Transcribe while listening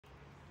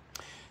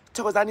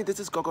Thokozani, this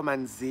is Gogo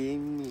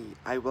Manzini.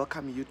 I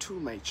welcome you to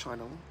my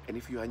channel, and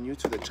if you are new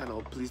to the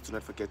channel, please do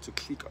not forget to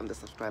click on the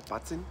subscribe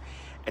button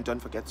and don't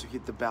forget to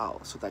hit the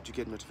bell so that you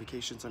get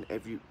notifications on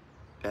every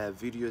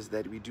videos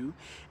that we do.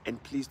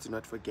 And please do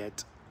not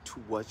forget to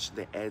watch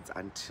the ads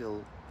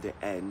until the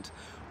end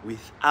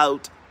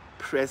without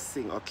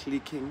pressing or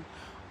clicking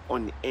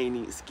on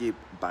any skip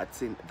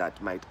button that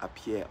might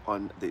appear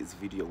on this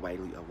video while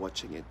you are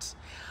watching it.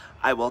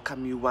 I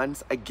welcome you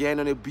once again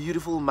on a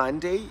beautiful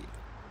Monday.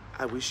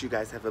 I wish you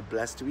guys have a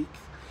blessed week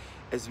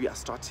as we are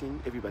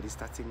starting. Everybody's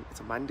starting. It's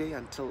a Monday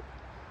until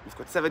we've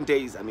got 7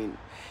 days. I mean,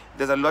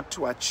 there's a lot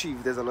to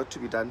achieve. There's a lot to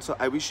be done. So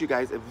I wish you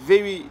guys a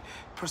very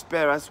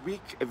prosperous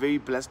week, a very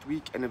blessed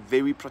week, and a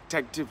very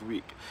protective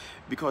week,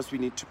 because we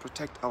need to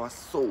protect our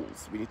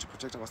souls. We need to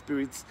protect our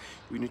spirits.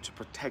 We need to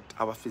protect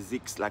our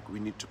physiques, like we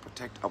need to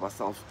protect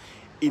ourselves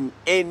in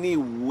any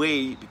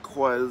way,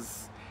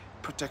 because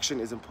protection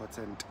is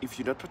important. If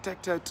you're not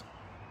protected,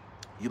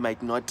 you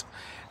might not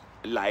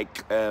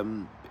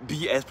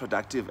be as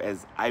productive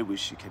as I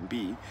wish you can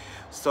be.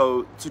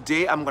 So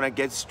today I'm gonna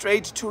get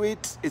straight to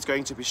it. It's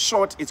going to be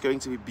short, it's going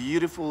to be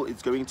beautiful,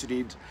 it's going to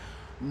need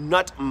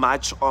not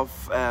much of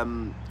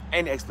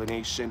any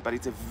explanation, but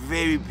it's a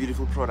very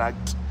beautiful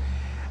product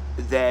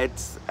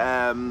that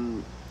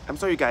I'm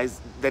sorry guys,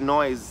 the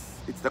noise,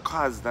 it's the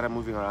cars that are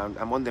moving around.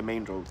 I'm on the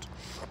main road.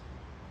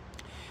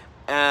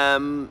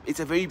 It's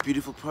a very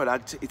beautiful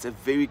product. It's a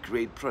very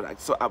great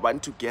product. So I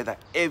want to gather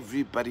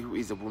everybody who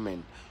is a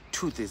woman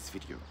to this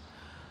video.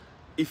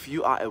 If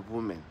you are a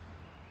woman,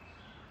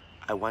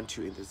 I want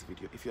you in this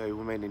video. If you are a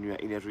woman and you are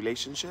in a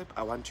relationship,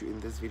 I want you in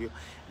this video.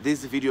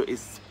 This video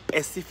is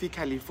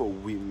specifically for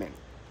women,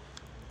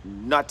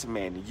 not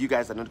men. You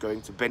guys are not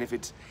going to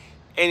benefit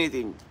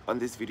anything on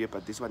this video,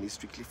 but this one is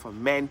strictly for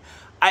men.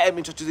 I am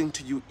introducing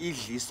to you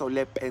Idliso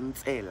le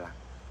Pensela.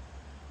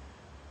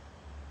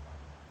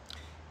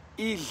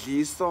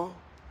 Idliso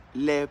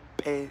le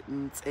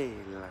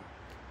Pensela.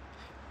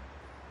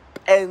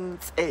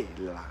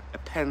 Pensela, a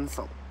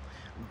pencil.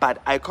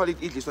 But I call it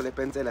Idliso le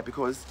Pensela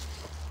because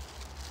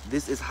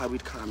this is how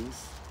it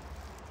comes.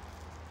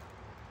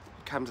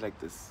 It comes like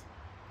this.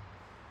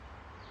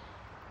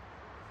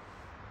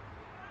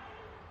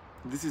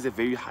 This is a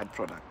very hard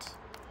product.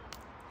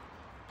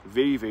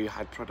 Very, very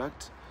hard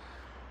product.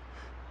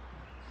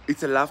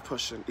 It's a love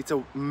potion. It's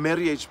a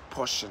marriage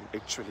potion,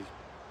 actually.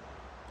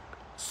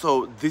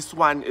 So this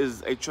one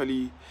is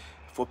actually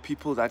for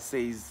people that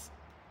says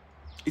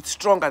it's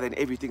stronger than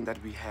everything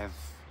that we have.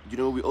 You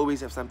know, we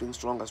always have something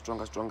stronger,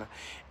 stronger, stronger.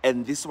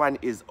 And this one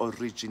is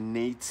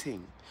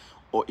originating,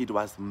 or it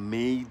was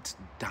made,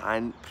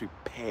 done,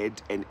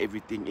 prepared, and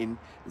everything in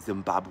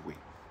Zimbabwe.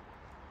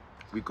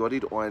 We got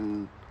it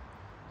on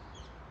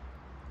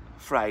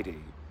Friday.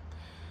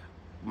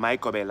 My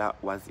Kobela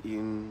was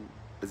in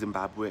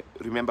Zimbabwe.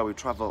 Remember, we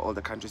travel all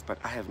the countries, but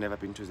I have never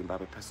been to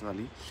Zimbabwe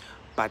personally.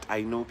 But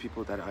I know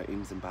people that are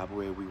in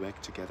Zimbabwe. We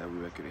work together, we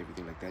work and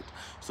everything like that.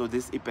 So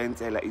this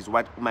Ipensela is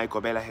what my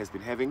Kobela has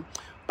been having,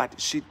 but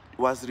she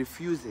was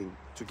refusing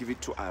to give it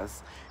to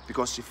us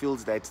because she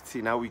feels that,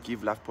 see, now we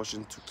give love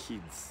potion to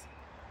kids.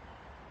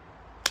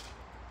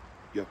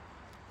 Yeah.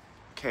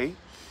 Okay.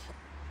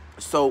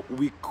 So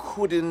we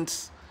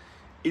couldn't,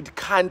 it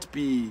can't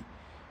be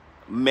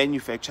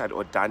manufactured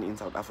or done in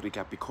South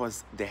Africa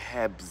because the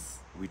herbs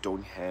we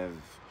don't have.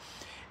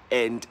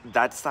 And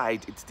that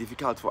side, it's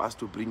difficult for us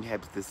to bring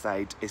herbs this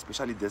side,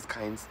 especially these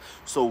kinds.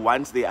 So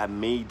once they are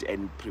made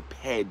and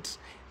prepared,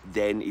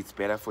 then it's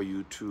better for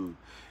you to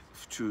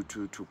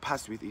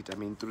pass with it. I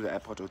mean, through the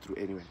airport or through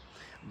anywhere.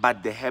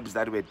 But the herbs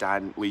that were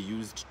done were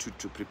used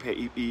to prepare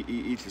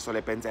Idliso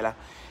le Pensela.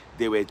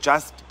 They were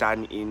just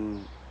done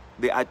in,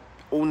 they are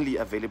only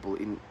available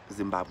in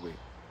Zimbabwe.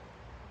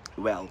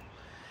 Well,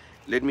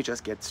 let me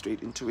just get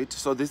straight into it.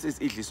 So this is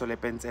Idliso le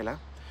Pensela.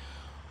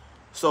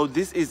 So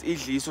this is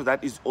Idliso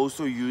that is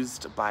also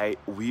used by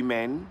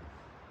women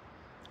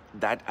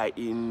that are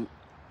in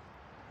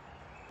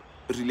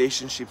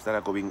relationships that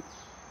are going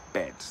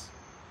bad,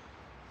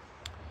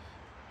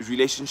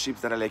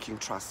 relationships that are lacking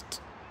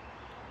trust,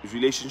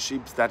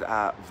 relationships that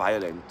are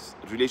violent,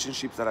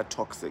 relationships that are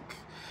toxic,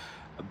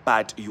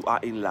 but you are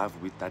in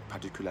love with that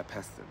particular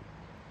person.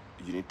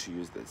 You need to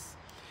use this.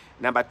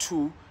 Number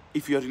two,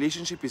 if your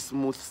relationship is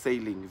smooth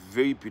sailing,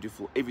 very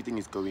beautiful, everything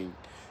is going,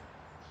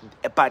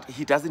 but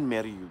he doesn't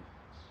marry you.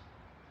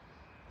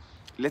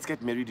 Let's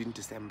get married in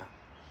December.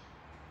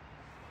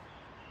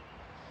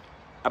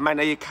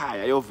 Amana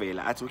yekhaya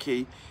ayovela athi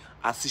okay,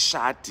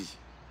 asishadi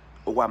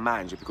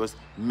okwamanje because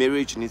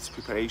marriage needs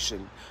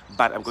preparation,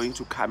 but I'm going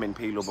to come and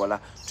pay lobola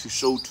to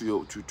show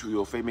to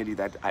your family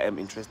that I am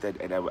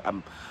interested and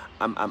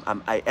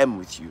I am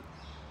with you.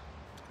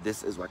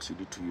 This is what you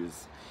need to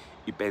use,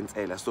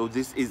 Ipensela. So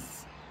this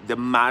is the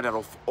mother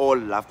of all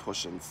love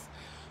potions.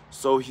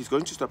 So he's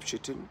going to stop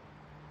cheating.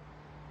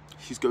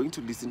 He's going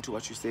to listen to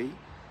what you say.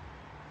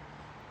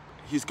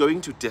 He's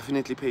going to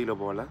definitely pay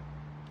lobola.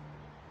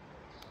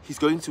 He's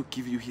going to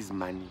give you his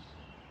money.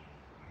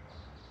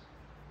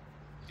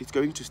 It's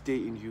going to stay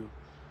in you.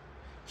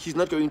 He's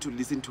not going to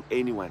listen to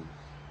anyone.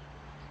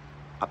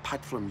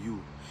 apart from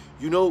you.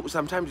 You know,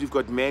 sometimes you've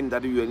got men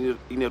that you're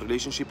in a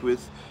relationship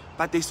with,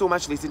 but they so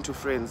much listen to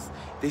friends.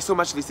 They so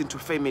much listen to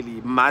family,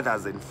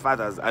 mothers and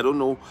fathers. I don't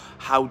know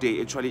how they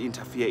actually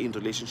interfere in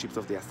relationships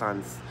of their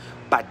sons.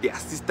 But their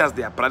sisters,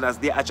 their brothers,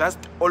 they are just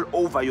all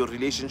over your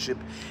relationship.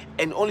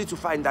 And only to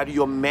find that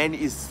your man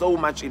is so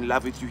much in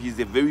love with you. He's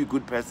a very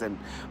good person.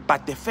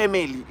 But the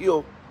family,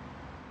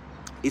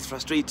 it's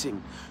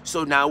frustrating.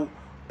 So now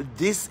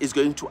this is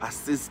going to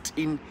assist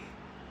in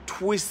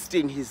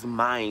twisting his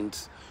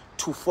mind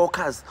to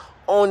focus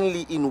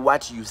only in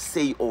what you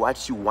say or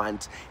what you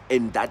want,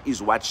 and that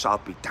is what shall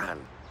be done.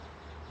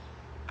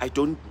 I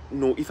don't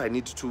know if I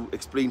need to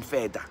explain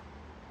further.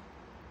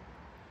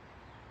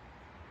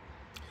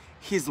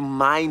 His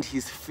mind,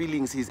 his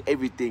feelings, his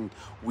everything,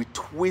 we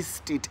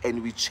twist it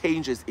and we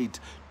changes it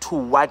to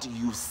what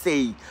you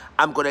say.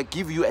 I'm gonna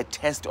give you a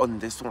test on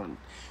this one.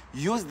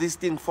 Use this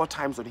thing 4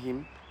 times on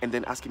him and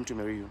then ask him to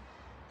marry you.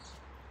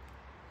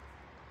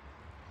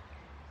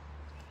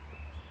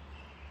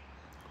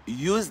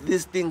 Use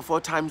this thing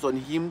 4 times on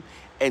him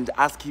and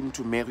ask him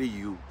to marry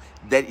you.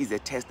 That is a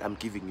test I'm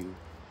giving you.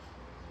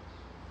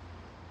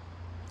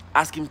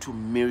 Ask him to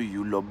marry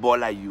you,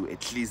 lobola you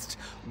at least.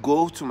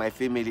 Go to my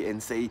family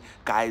and say,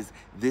 guys,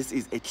 this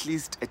is at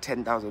least a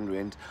 10,000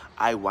 rand.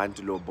 I want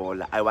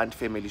lobola. I want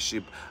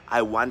familyship.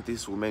 I want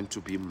this woman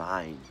to be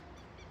mine.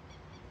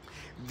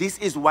 This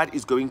is what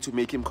is going to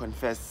make him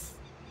confess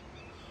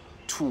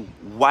to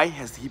why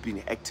has he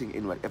been acting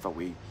in whatever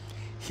way.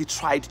 He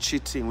tried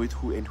cheating with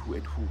who and who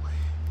and who.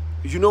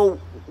 You know,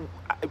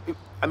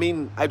 I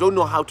mean, I don't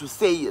know how to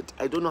say it.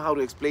 I don't know how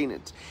to explain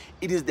it.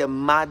 It is the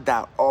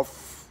mother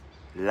of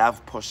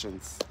love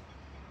potions.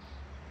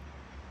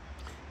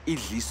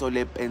 Idliso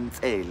le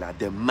Pensela,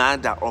 the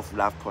mother of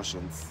love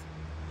potions.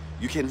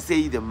 You can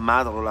say the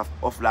mother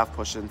of love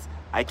potions.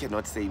 I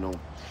cannot say no.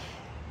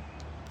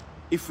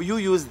 If you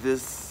use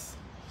this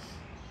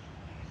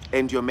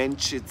and your man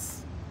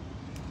cheats,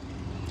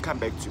 come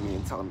back to me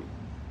and tell me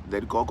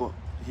that Gogo,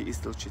 he is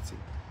still cheating.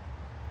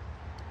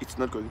 It's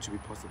not going to be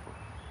possible.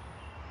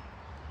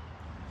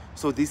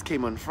 So this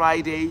came on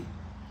Friday,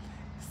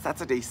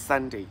 Saturday,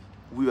 Sunday.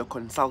 We were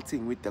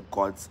consulting with the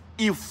gods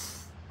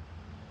if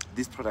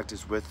this product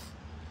is worth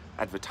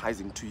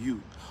advertising to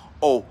you,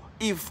 or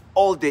if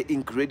all the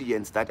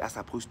ingredients that are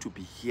supposed to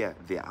be here,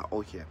 they are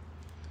all here.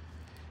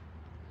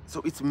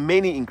 So it's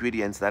many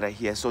ingredients that are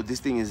here. So this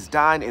thing is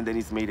done and then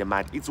it's made a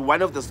mat. It's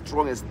one of the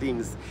strongest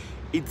things.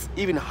 It's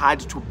even hard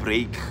to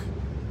break.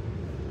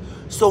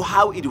 So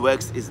how it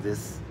works is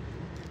this.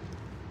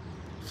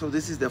 So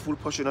this is the full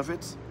portion of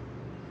it,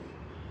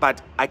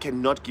 but I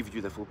cannot give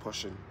you the full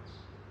portion.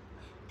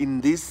 In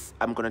this,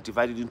 I'm going to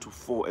divide it into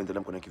 4 and then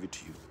I'm going to give it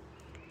to you.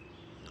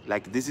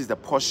 Like, this is the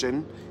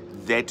portion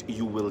that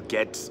you will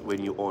get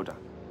when you order.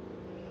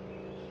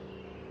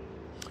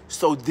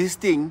 So this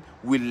thing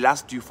will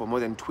last you for more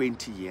than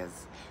 20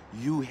 years,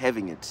 you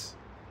having it.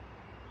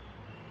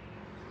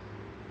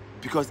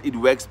 Because it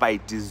works by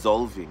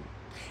dissolving.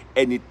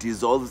 And it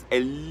dissolves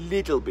a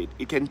little bit.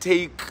 It can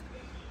take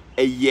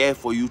a year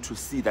for you to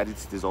see that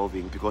it's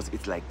dissolving because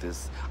it's like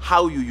this.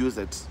 How you use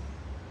it.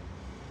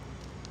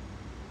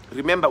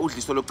 Remember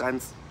Idliso le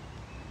Pensela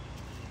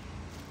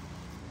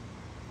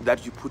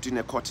that you put in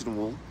a cotton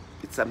wool?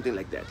 It's something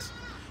like that.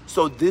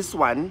 So this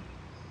one,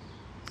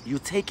 you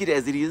take it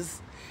as it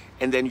is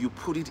and then you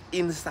put it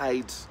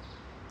inside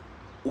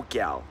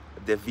Ugyal,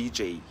 the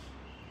VJ,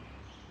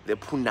 the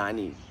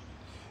Punani.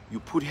 You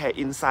put her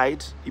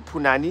inside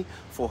Ipunani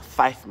for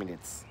 5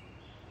 minutes.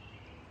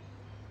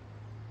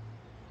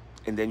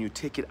 And then you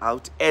take it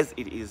out as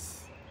it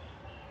is.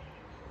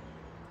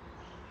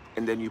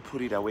 And then you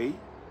put it away.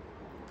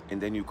 And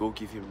then you go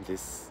give him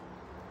this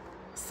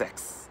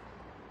sex.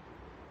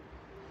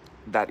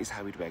 That is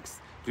how it works.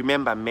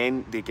 Remember,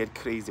 men, they get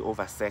crazy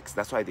over sex.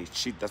 That's why they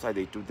cheat. That's why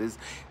they do this.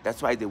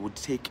 That's why they would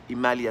take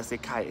Imali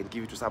Sekai and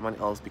give it to someone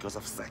else because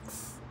of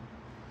sex.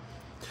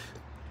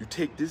 You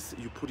take this,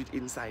 you put it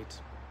inside.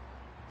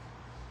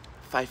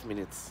 5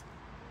 minutes,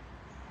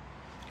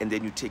 and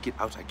then you take it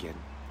out again,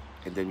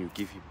 and then you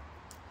give him,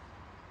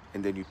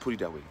 and then you put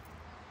it away.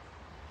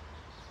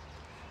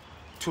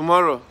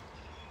 Tomorrow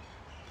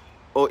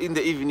or in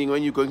the evening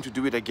when you're going to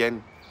do it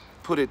again,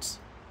 put it.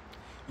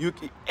 You,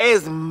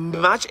 as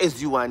much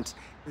as you want.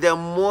 The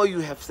more you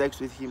have sex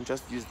with him,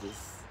 just use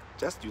this.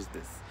 Just use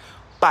this.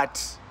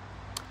 But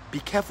be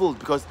careful,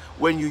 because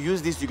when you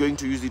use this, you're going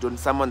to use it on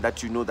someone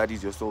that you know that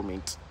is your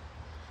soulmate.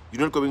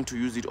 You're not going to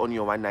use it on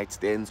your one-night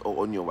stands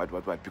or on your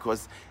what,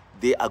 because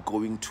they are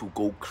going to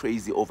go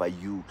crazy over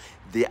you.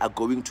 They are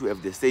going to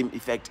have the same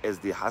effect as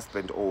the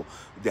husband or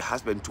the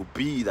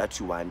husband-to-be that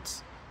you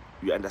want.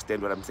 You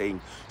understand what I'm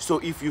saying? So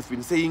if you've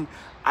been saying,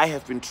 I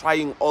have been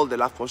trying all the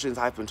love potions,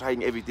 I have been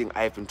trying everything,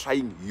 I have been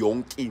trying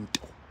yonke,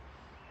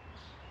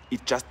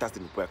 it just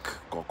doesn't work,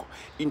 Gogo.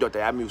 Indoda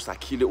yami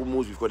usakhile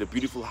umuzi, we've got a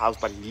beautiful house,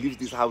 but he leaves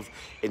this house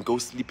and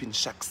goes sleep in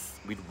shacks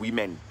with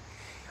women.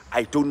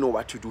 I don't know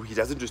what to do. He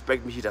doesn't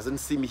respect me. He doesn't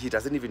see me. He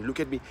doesn't even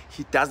look at me.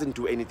 He doesn't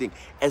do anything.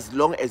 As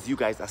long as you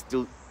guys are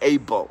still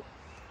able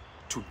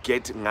to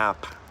get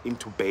up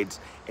into bed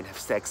and have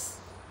sex.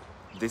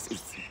 This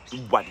is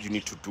what you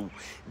need to do.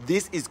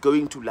 This is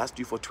going to last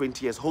you for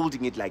 20 years,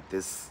 holding it like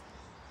this.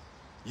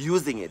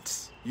 Using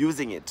it,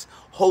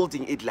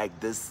 holding it like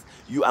this.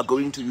 You are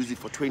going to use it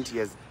for 20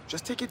 years.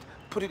 Just take it,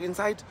 put it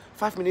inside,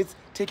 5 minutes,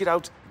 take it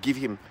out, give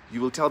him.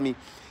 You will tell me,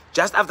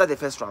 just after the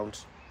first round,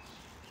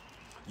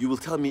 you will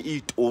tell me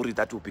each story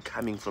that will be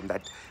coming from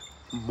that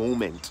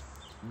moment,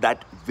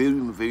 that very,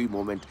 very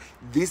moment.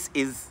 This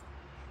is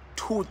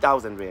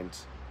 2,000 rand.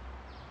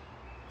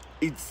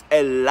 It's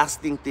a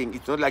lasting thing.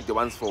 It's not like the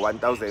ones for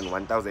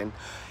 1,000.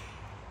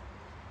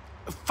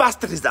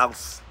 Fast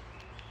results.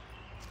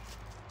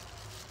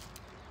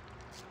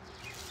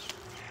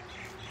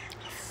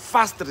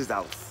 Fast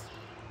results.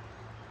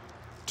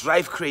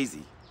 Drive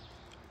crazy.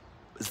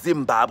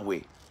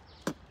 Zimbabwe.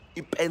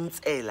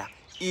 Pensela.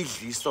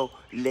 Idliso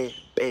le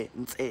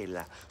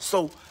Pensela.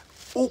 So,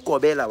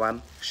 Ukobela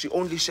one, she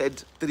only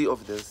shed 3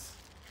 of this.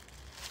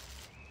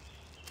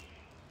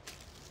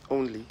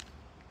 Only.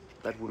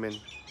 That woman.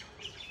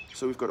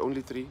 So we've got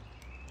only 3.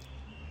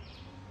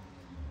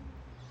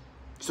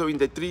 So in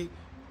the 3,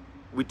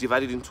 we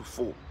divide it into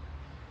 4.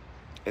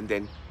 And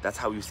then that's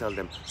how you sell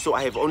them. So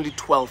I have only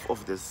 12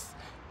 of this.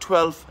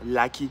 12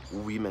 lucky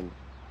women.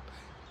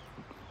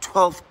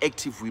 12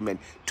 active women.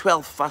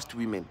 12 fast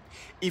women.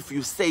 If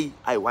you say,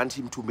 I want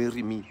him to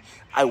marry me,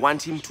 I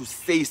want him to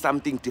say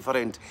something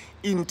different.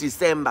 In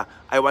December,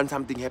 I want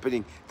something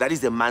happening. That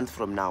is a month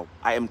from now.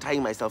 I am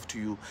tying myself to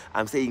you.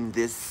 I'm saying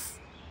this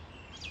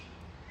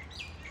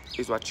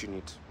is what you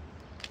need.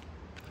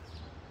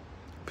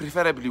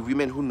 Preferably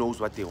women who knows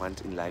what they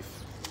want in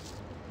life.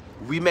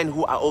 Women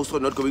who are also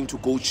not going to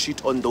go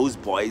cheat on those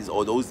boys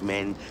or those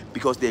men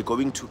because they're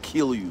going to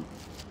kill you.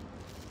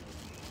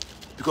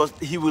 Because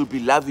he will be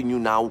loving you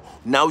now.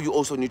 Now you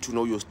also need to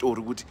know your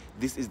story.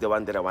 This is the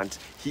one that I want.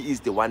 He is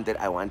the one that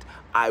I want.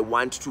 I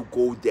want to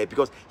go there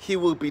because he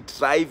will be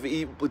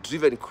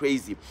driven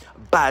crazy.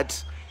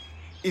 But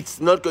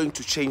it's not going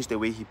to change the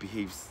way he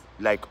behaves.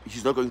 Like,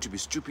 he's not going to be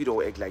stupid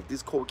or act like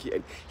this cocky,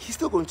 and he's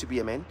still going to be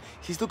a man.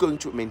 He's still going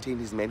to maintain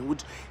his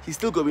manhood. He's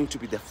still going to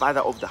be the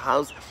father of the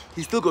house.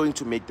 He's still going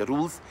to make the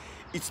rules.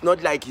 It's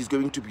not like he's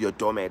going to be a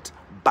doormat,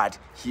 but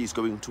he is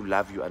going to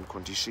love you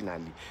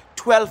unconditionally.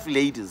 12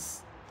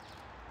 ladies,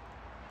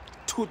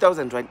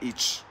 2,000 rand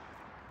each.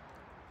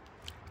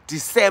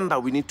 December,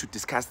 we need to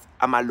discuss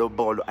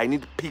amalobolo. I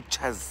need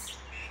pictures.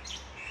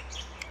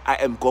 I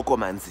am Gogo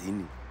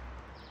Manzini.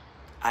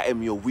 I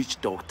am your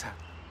witch doctor.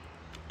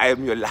 I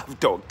am your love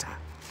doctor.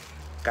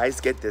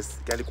 Guys, get this.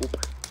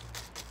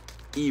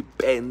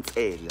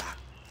 Pensela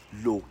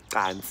lo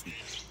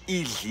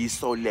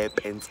Idliso le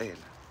Pensela.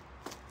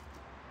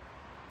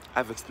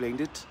 I've explained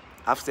it.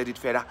 I've said it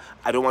further.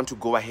 I don't want to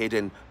go ahead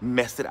and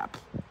mess it up.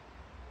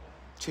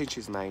 Change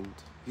his mind.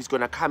 He's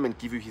gonna come and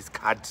give you his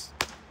card.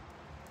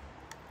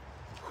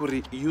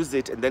 Use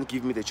it and then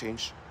give me the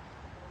change.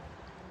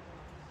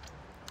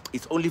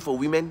 It's only for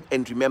women,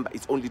 and remember,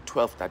 it's only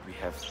 12 that we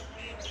have.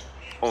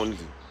 Only.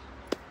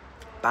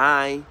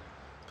 Bye.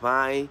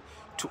 Bye.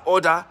 To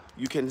order,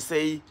 you can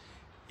say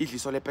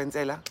Idliso le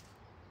Pensela.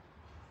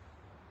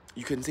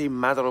 You can say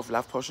Mother of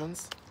Love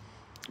Potions.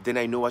 Then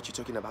I know what you're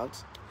talking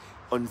about.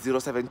 On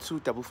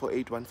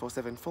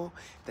 072-448-1474.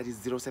 That is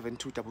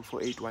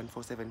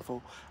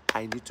 072-448-1474.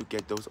 I need to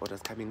get those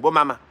orders coming. Well,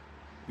 mama,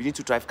 we need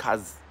to drive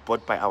cars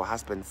bought by our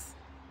husbands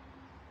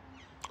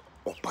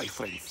or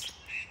boyfriends.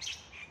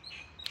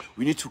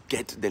 We need to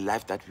get the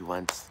life that we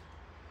want.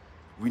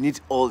 We need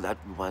all that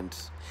we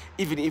want.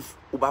 Even if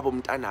ubaba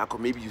mtanako,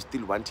 maybe you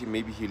still want him,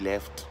 maybe he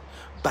left,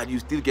 but you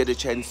still get a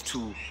chance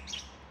to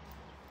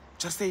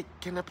just say,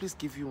 can I please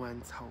give you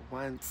once? How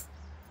once?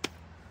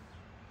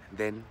 And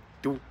then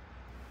do.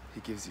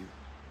 He gives you.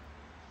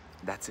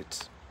 That's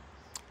it.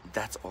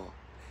 That's all.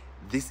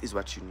 This is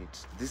what you need.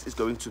 This is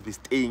going to be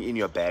staying in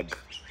your bag.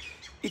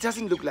 It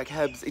doesn't look like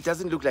herbs. It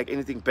doesn't look like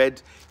anything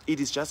bad. It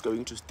is just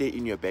going to stay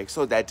in your bag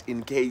so that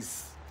in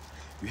case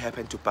you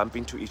happen to bump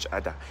into each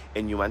other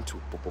and you want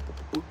to,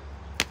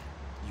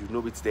 you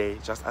know it's there.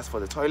 Just ask for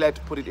the toilet,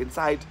 put it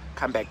inside,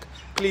 come back.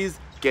 Please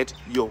get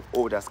your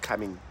orders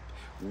coming.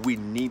 We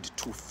need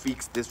to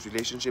fix these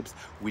relationships.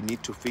 We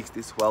need to fix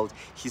this world.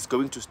 He's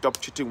going to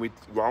stop cheating with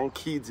wrong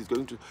kids. He's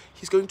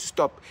going to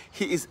stop.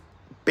 He is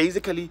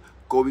basically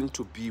going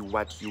to be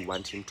what you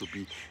want him to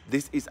be.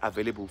 This is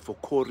available for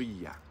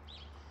Korea.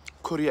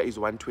 Korea is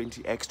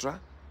 120 extra.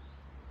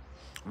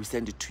 We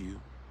send it to you.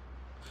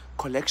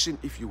 Collection,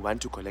 if you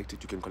want to collect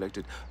it, you can collect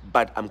it.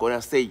 But I'm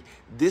gonna say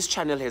this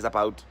channel has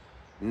about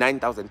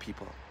 9,000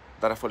 people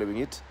that are following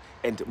it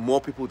and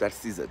more people that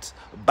sees it.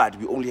 But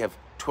we only have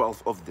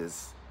 12 of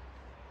this.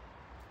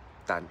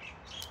 Done.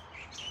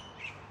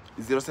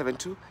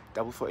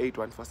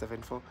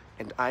 072-448-1474,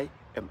 and I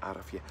am out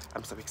of here.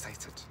 I'm so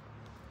excited.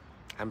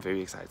 I'm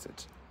very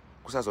excited.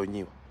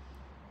 Kusazonyiwa.